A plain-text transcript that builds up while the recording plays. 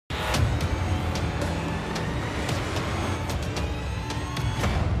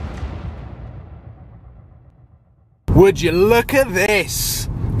Would you look at this?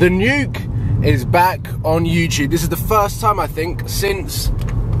 The Nuke is back on YouTube. This is the first time, I think, since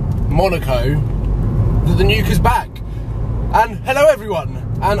Monaco that the Nuke is back. And hello everyone,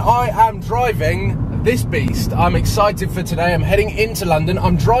 and I am driving this beast. I'm excited for today. I'm heading into London.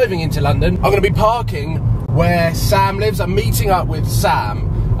 I'm driving into London. I'm going to be parking where Sam lives. I'm meeting up with Sam.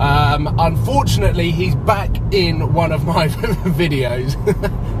 Unfortunately, he's back in one of my videos.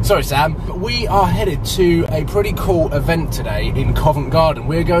 Sorry, Sam. We are headed to a pretty cool event today in Covent Garden.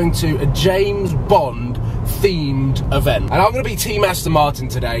 We're going to a James Bond themed event. And I'm going to be Team Aston Martin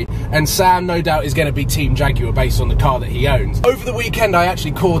today, and Sam no doubt is going to be Team Jaguar based on the car that he owns. Over the weekend I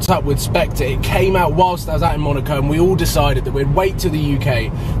actually caught up with Spectre. It came out whilst I was out in Monaco, and we all decided that we'd wait to the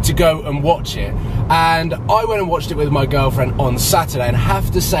UK to go and watch it. And I went and watched it with my girlfriend on Saturday, and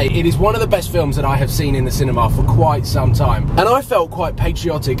have to say it is one of the best films that I have seen in the cinema for quite some time. And I felt quite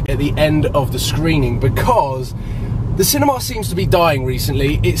patriotic at the end of the screening because the cinema seems to be dying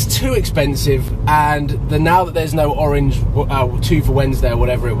recently. It's too expensive, and now that there's no orange 2 for Wednesday or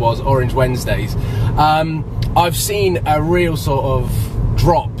whatever it was, Orange Wednesdays, I've seen a real sort of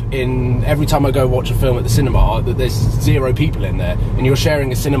drop in every time I go watch a film at the cinema, that there's 0 people in there, and you're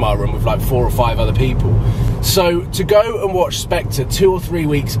sharing a cinema room with like 4 or 5 other people. So to go and watch Spectre 2 or 3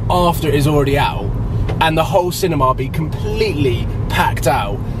 weeks after it is already out, and the whole cinema be completely packed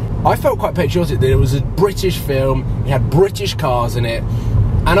out, I felt quite patriotic that it was a British film, it had British cars in it,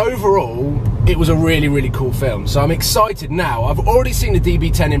 and overall, it was a really, really cool film. So I'm excited now. I've already seen the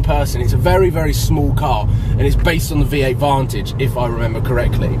DB10 in person. It's a very, very small car, and it's based on the V8 Vantage, if I remember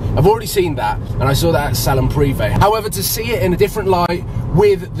correctly. I've already seen that, and I saw that at Salon Privé. However, to see it in a different light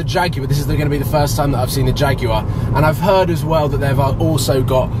with the Jaguar, this is going to be the first time that I've seen the Jaguar, and I've heard as well that they've also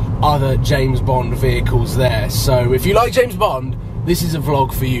got other James Bond vehicles there. So if you like James Bond, this is a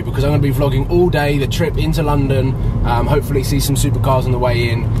vlog for you, because I'm going to be vlogging all day, the trip into London, hopefully see some supercars on the way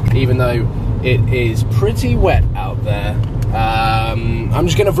in, even though it is pretty wet out there. I'm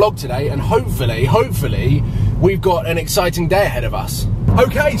just going to vlog today, and hopefully, we've got an exciting day ahead of us.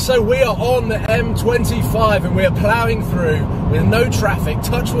 Okay, so we are on the M25 and we are ploughing through with no traffic.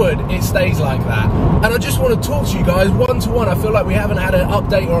 Touch wood, it stays like that. And I just want to talk to you guys one-to-one. I feel like we haven't had an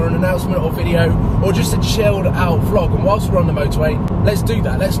update or an announcement or video or just a chilled out vlog. And whilst we're on the motorway, let's do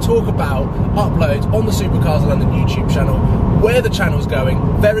that. Let's talk about uploads on the Supercars London YouTube channel, where the channel's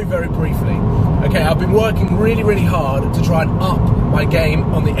going, very, very briefly. Okay, I've been working really, really hard to try and up my game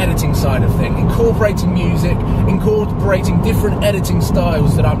on the editing side of things, incorporating music, incorporating different editing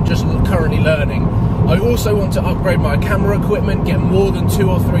styles that I'm just currently learning. I also want to upgrade my camera equipment, get more than 2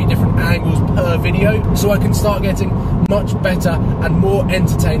 or 3 different angles per video, so I can start getting much better and more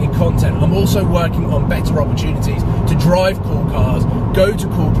entertaining content. I'm also working on better opportunities to drive cool cars, go to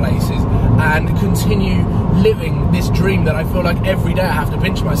cool places, and continue living this dream that I feel like every day I have to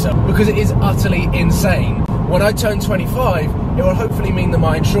pinch myself, because it is utterly insane. When I turn 25, it will hopefully mean that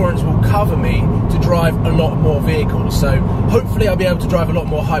my insurance will cover me to drive a lot more vehicles. So hopefully I'll be able to drive a lot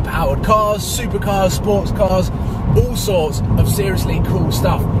more high-powered cars, supercars, sports cars, all sorts of seriously cool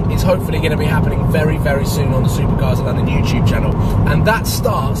stuff is hopefully going to be happening very, very soon on the Supercars London YouTube channel. And that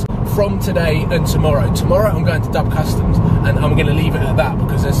starts from today and tomorrow. Tomorrow I'm going to Dub Customs, and I'm going to leave it at that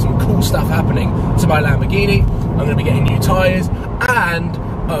because there's some cool stuff happening to my Lamborghini. I'm going to be getting new tyres, and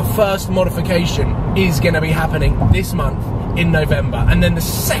first modification is going to be happening this month in November, and then the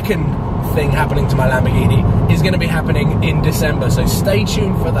second thing happening to my Lamborghini is going to be happening in December, so stay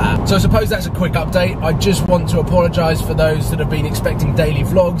tuned for that. So I suppose that's a quick update. I just want to apologise for those that have been expecting daily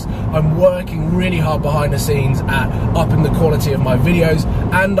vlogs. I'm working really hard behind the scenes at upping the quality of my videos,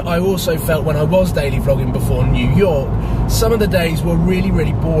 and I also felt when I was daily vlogging before New York, some of the days were really,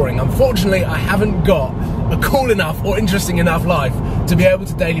 really boring. Unfortunately, I haven't got a cool enough or interesting enough life to be able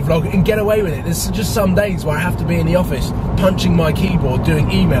to daily vlog and get away with it. There's just some days where I have to be in the office punching my keyboard, doing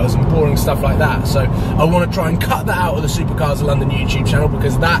emails and boring stuff like that. So I want to try and cut that out of the Supercars London YouTube channel,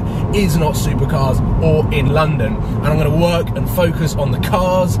 because that is not Supercars or in London. And I'm going to work and focus on the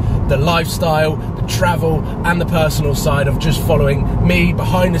cars, the lifestyle, the travel, and the personal side of just following me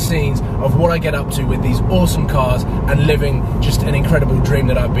behind the scenes of what I get up to with these awesome cars and living just an incredible dream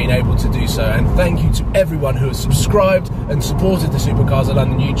that I've been able to do so. And thank you to everyone who has subscribed and supported the Supercars of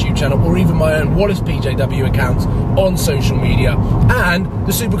London YouTube channel, or even my own Wallace PJW accounts on social media, and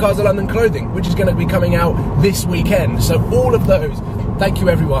the Supercars of London clothing, which is going to be coming out this weekend. So all of those, thank you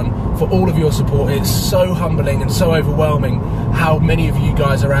everyone for all of your support. It's so humbling and so overwhelming how many of you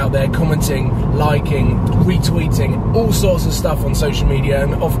guys are out there commenting, liking, retweeting, all sorts of stuff on social media,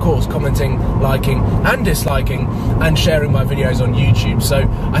 and of course commenting, liking and disliking and sharing my videos on YouTube. So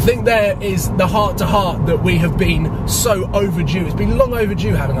I think there is the heart-to-heart that we have been so overdue. It's been long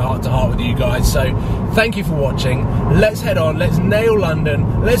overdue having a heart-to-heart with you guys. So thank you for watching. Let's head on, let's nail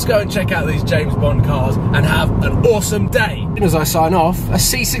London, let's go and check out these James Bond cars and have an awesome day. As I sign off, a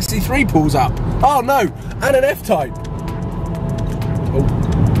C63 pulls up. Oh no, and an F-Type. Oh.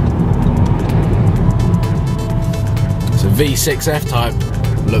 It's a V6 F-Type.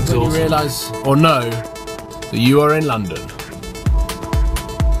 Looks awesome. You realise or know that you are in London.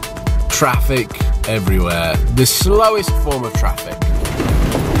 Traffic everywhere. The slowest form of traffic.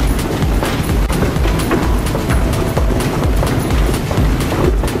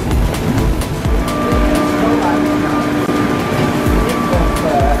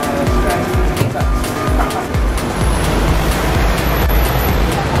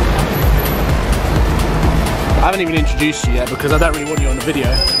 I haven't even introduced you yet because I don't really want you on the video.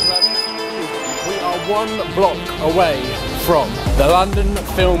 We are 1 block away from the London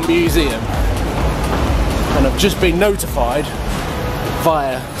Film Museum, and I've just been notified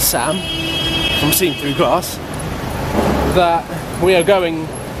via Sam from Seen Through Glass that we are going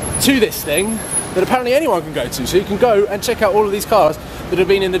to this thing that apparently anyone can go to, so you can go and check out all of these cars that have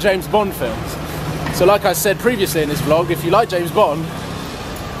been in the James Bond films. So like I said previously in this vlog, if you like James Bond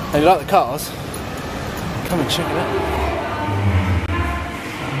and you like the cars, come and check it out.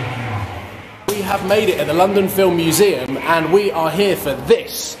 We have made it at the London Film Museum and we are here for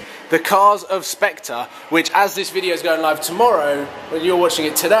this, the Cars of Spectre, which as this video is going live tomorrow, when you're watching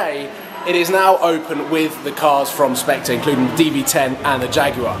it today, it is now open with the cars from Spectre, including the DB10 and the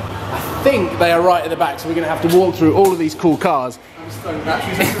Jaguar. I think they are right at the back, so we're going to have to walk through all of these cool cars.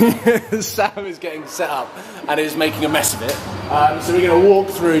 Sam is getting set up and is making a mess of it. So we're going to walk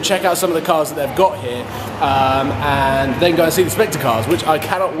through, check out some of the cars that they've got here, and then go and see the Spectre cars, which I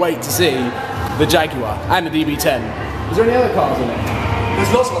cannot wait to see the Jaguar and the DB10. Is there any other cars in there?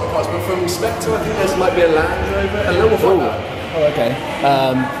 There's lots of other cars, but from Spectre I think there might be a Land Rover, and then we'll find out. Oh, okay.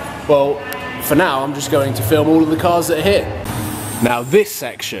 Well, for now I'm just going to film all of the cars that are here. Now this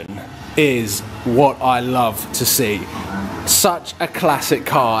section is what I love to see. Such a classic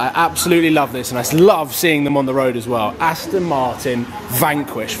car. I absolutely love this, and I love seeing them on the road as well. Aston Martin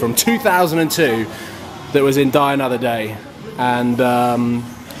Vanquish from 2002 that was in Die Another Day, and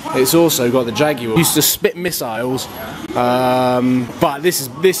it's also got the Jaguar. Used to spit missiles, but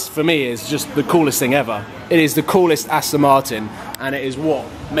this for me is just the coolest thing ever. It is the coolest Aston Martin, and it is what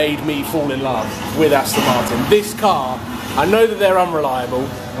made me fall in love with Aston Martin. This car, I know that they're unreliable,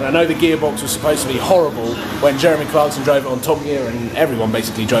 and I know the gearbox was supposed to be horrible when Jeremy Clarkson drove it on Top Gear, and everyone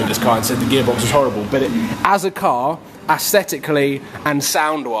basically drove this car and said the gearbox was horrible. But as a car, aesthetically and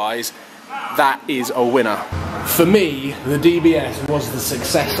sound-wise, that is a winner. For me, the DBS was the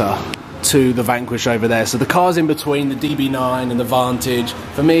successor to the Vanquish over there. So the cars in between, the DB9 and the Vantage,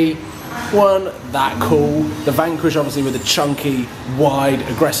 for me, weren't that cool. The Vanquish obviously with a chunky, wide,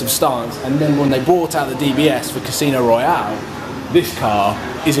 aggressive stance, and then when they brought out the DBS for Casino Royale, this car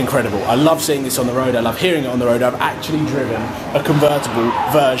is incredible. I love seeing this on the road, I love hearing it on the road. I've actually driven a convertible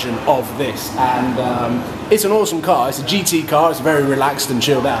version of this, and it's an awesome car. It's a GT car, it's very relaxed and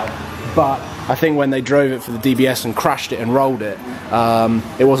chilled out, but I think when they drove it for the DBS and crashed it and rolled it,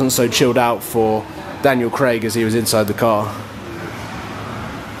 it wasn't so chilled out for Daniel Craig as he was inside the car.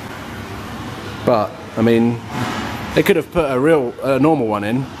 But, I mean, they could have put a normal one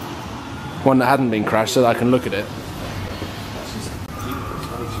in, one that hadn't been crashed, so that I can look at it.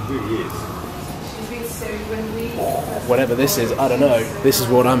 Whatever this is, I don't know. This is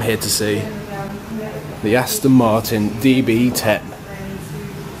what I'm here to see. The Aston Martin DB10.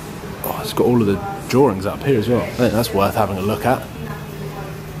 Oh, it's got all of the drawings up here as well. I think that's worth having a look at.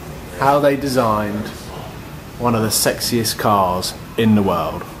 How they designed one of the sexiest cars in the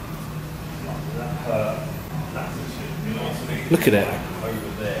world. Look at it.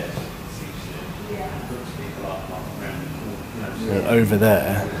 And over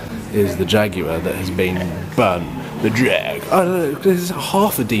there is the Jaguar that has been burnt. The Jag. Oh, look, this is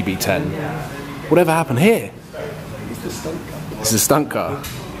half a DB10. Whatever happened here? It's a stunt car.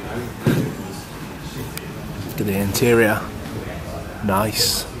 Look at the interior.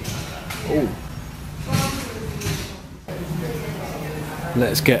 Nice. Oh.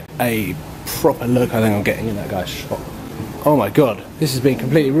 Let's get a proper look. I think I'm getting in that guy's shot. Oh my god, this has been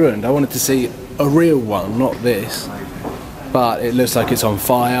completely ruined. I wanted to see a real one, not this. But it looks like it's on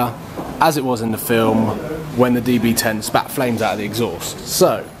fire, as it was in the film. when the DB10 spat flames out of the exhaust.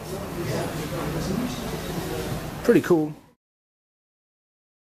 So, pretty cool.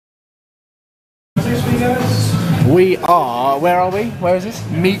 We are, where are we? Where is this?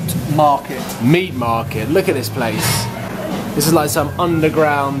 Meat Market. Meat Market. Look at this place. This is like some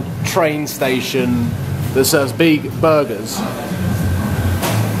underground train station that serves big burgers.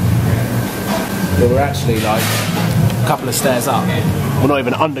 But we're actually like a couple of stairs up. We're not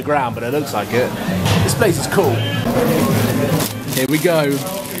even underground, but it looks like it. This place is cool. Here we go.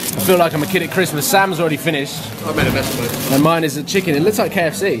 I feel like I'm a kid at Christmas. Sam's already finished. I made a mess of it. And mine is a chicken. It looks like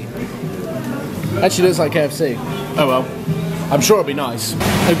KFC. Actually looks like KFC. Oh well. I'm sure it'll be nice.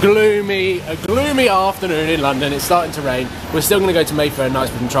 A gloomy afternoon in London. It's starting to rain. We're still going to go to Mayfair and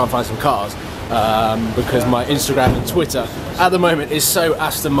Knightsbridge and try and find some cars. Because my Instagram and Twitter at the moment is so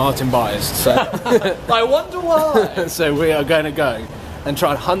Aston Martin biased. So I wonder why. So we are going to go and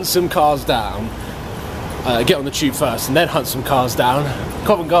try and hunt some cars down. Get on the tube first and then hunt some cars down.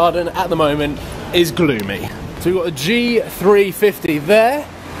 Covent Garden at the moment is gloomy. So we've got a G350 there,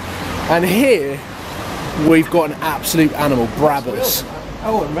 and here we've got an absolute animal, Brabus.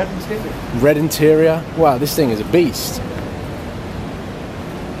 Oh, and red interior. Red interior. Wow, this thing is a beast.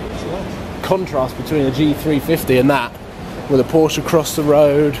 Contrast between a G350 and that, with a Porsche across the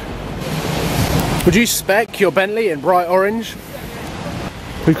road. Would you spec your Bentley in bright orange?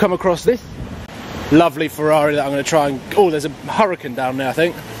 We've come across this lovely Ferrari that I'm going to try and... Oh, there's a Huracan down there, I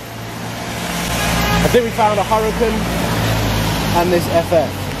think. I think we found a Huracan and this FF.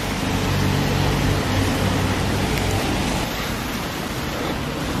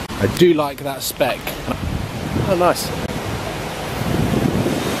 I do like that spec. Oh, nice.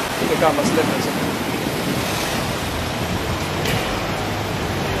 The car must live in something.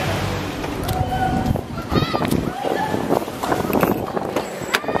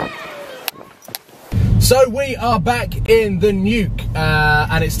 So we are back in the Nuke,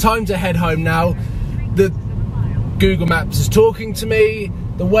 and it's time to head home now. The Google Maps is talking to me.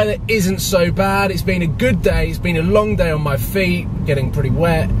 The weather isn't so bad. It's been a good day. It's been a long day on my feet, getting pretty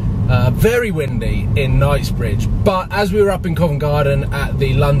wet. Very windy in Knightsbridge, but as we were up in Covent Garden at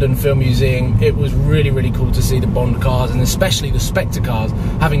the London Film Museum, it was really cool to see the Bond cars, and especially the Spectre cars,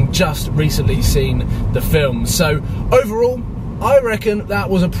 having just recently seen the film. So overall, I reckon that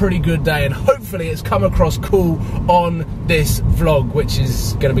was a pretty good day, and hopefully it's come across cool on this vlog, which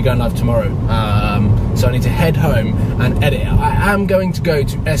is going to be going live tomorrow. So I need to head home and edit it. I am going to go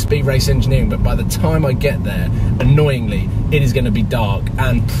to SB Race Engineering, but by the time I get there, annoyingly, it is going to be dark,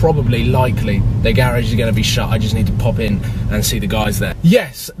 and probably likely the garage is going to be shut. I just need to pop in and see the guys there.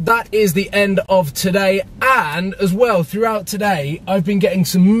 Yes, that is the end of today, and as well, throughout today, I've been getting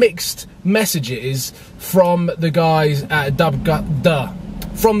some mixed messages from the guys at Dub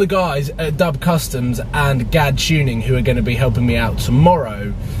Customs and GAD Tuning, who are going to be helping me out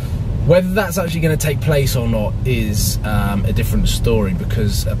tomorrow. Whether that's actually going to take place or not is a different story,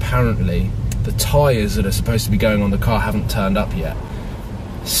 because apparently the tyres that are supposed to be going on the car haven't turned up yet.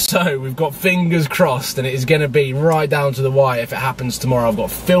 So we've got fingers crossed, and it is going to be right down to the wire if it happens tomorrow. I've got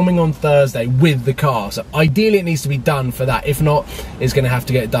filming on Thursday with the car, so ideally it needs to be done for that. If not, it's going to have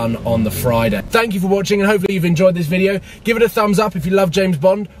to get done on the Friday. Thank you for watching, and hopefully you've enjoyed this video. Give it a thumbs up if you love James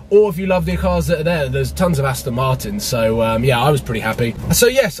Bond, or if you love the cars that are there. There's tons of Aston Martins, so yeah, I was pretty happy. So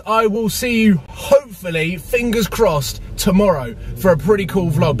yes, I will see you, hopefully, fingers crossed, tomorrow for a pretty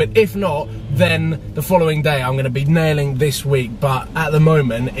cool vlog. But if not, then the following day I'm going to be nailing this week. But at the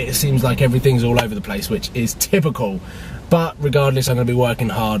moment, it seems like everything's all over the place, which is typical. But regardless, I'm going to be working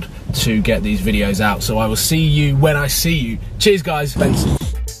hard to get these videos out. So I will see you when I see you. Cheers, guys. Thanks.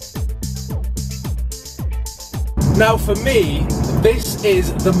 Now for me, this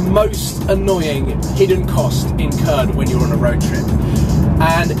is the most annoying hidden cost incurred when you're on a road trip.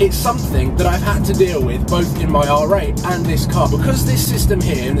 And it's something that I've had to deal with both in my R8 and this car, because this system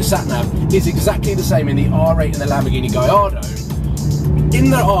here in the sat-nav is exactly the same in the R8 and the Lamborghini Gallardo. In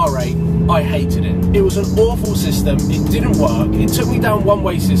the R8, I hated it. It was an awful system. It didn't work. It took me down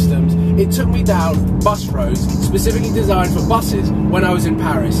one-way systems. It took me down bus roads, specifically designed for buses when I was in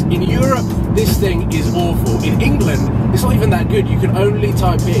Paris. In Europe, this thing is awful. In England, it's not even that good. You can only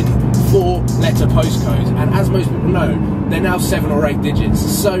type in 4-letter postcodes, and as most people know, they're now 7 or 8 digits.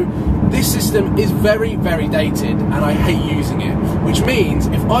 So this system is very dated, and I hate using it, which means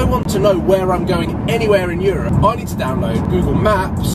if I want to know where I'm going anywhere in Europe, I need to download Google Maps